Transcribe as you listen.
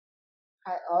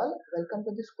Hi all, welcome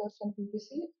to this course on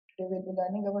PPC. Today we'll be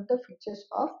learning about the features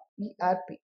of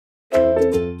ERP.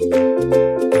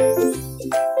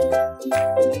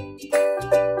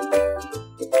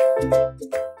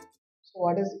 So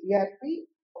what is ERP?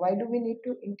 Why do we need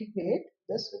to integrate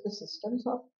this with the systems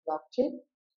of blockchain?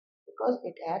 Because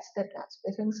it adds the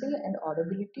transparency and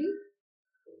auditability,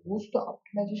 boosts the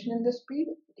optimization and the speed,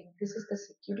 it increases the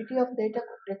security of data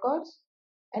records,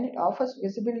 and it offers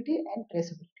visibility and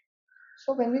traceability.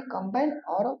 So when we combine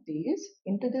all of these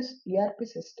into this ERP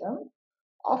system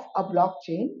of a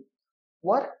blockchain,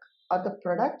 work or the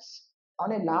products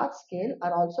on a large scale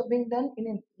are also being done in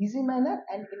an easy manner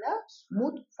and in a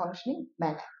smooth functioning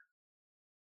manner.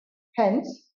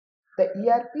 Hence, the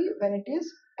ERP, when it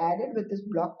is added with this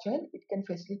blockchain, it can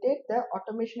facilitate the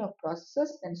automation of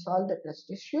processes and solve the trust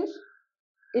issues.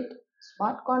 It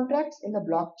smart contracts in the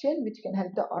blockchain which can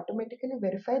help to automatically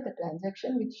verify the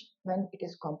transaction which when it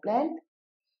is compliant.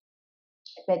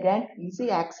 It may grant easy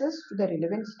access to the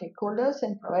relevant stakeholders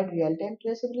and provide real-time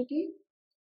traceability.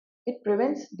 It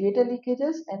prevents data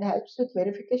leakages and helps with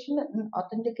verification and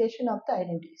authentication of the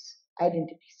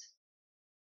identities.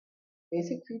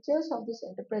 Basic features of this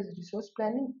enterprise resource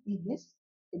planning is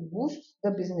it boosts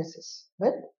the businesses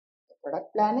with the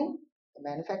product planning, the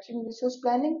manufacturing resource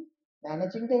planning,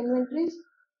 managing the inventories,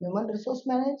 human resource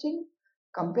managing,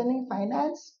 company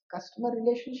finance, customer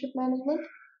relationship management,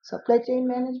 supply chain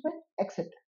management, etc.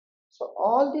 So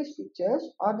all these features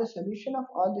or the solution of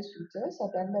all these features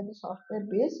are done by the software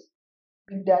based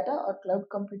big data or cloud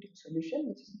computing solution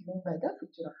which is given by the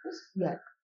feature of this ERP.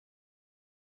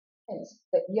 Hence,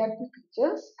 the ERP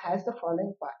features has the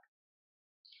following part: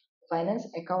 finance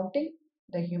accounting,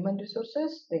 the human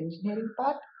resources, the engineering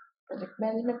part, project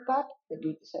management part, the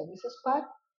data services part,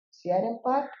 CRM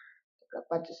part, the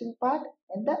purchasing part,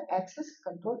 and the access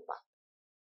control part.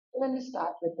 So when we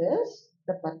start with this,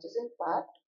 the purchasing part,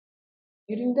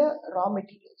 during the raw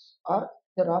materials or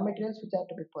the raw materials which are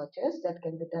to be purchased that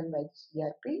can be done by this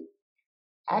ERP.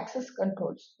 Access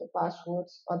controls, the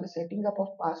passwords or the setting up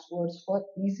of passwords for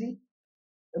easy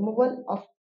removal of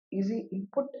easy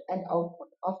input and output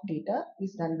of data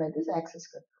is done by this access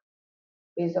control.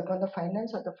 Based upon the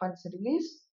finance or the funds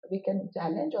release, we can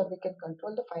challenge or we can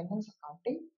control the finance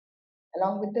accounting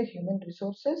along with the human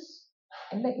resources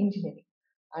and the engineering.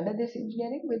 Under this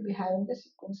engineering, we'll be having the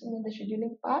sequencing and the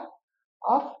scheduling part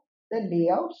of the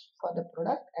layouts for the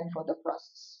product and for the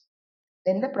process.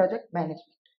 Then the project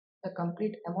management, the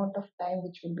complete amount of time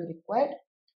which will be required,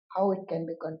 how it can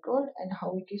be controlled and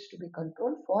how it is to be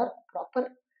controlled for proper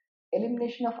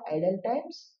elimination of idle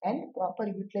times and proper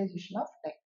utilization of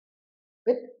time.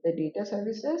 With the data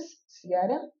services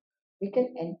CRM, we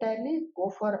can entirely go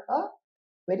for a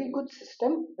very good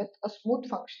system with a smooth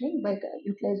functioning by the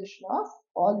utilization of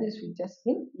all these features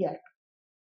in ERP.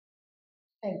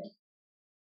 Thank you.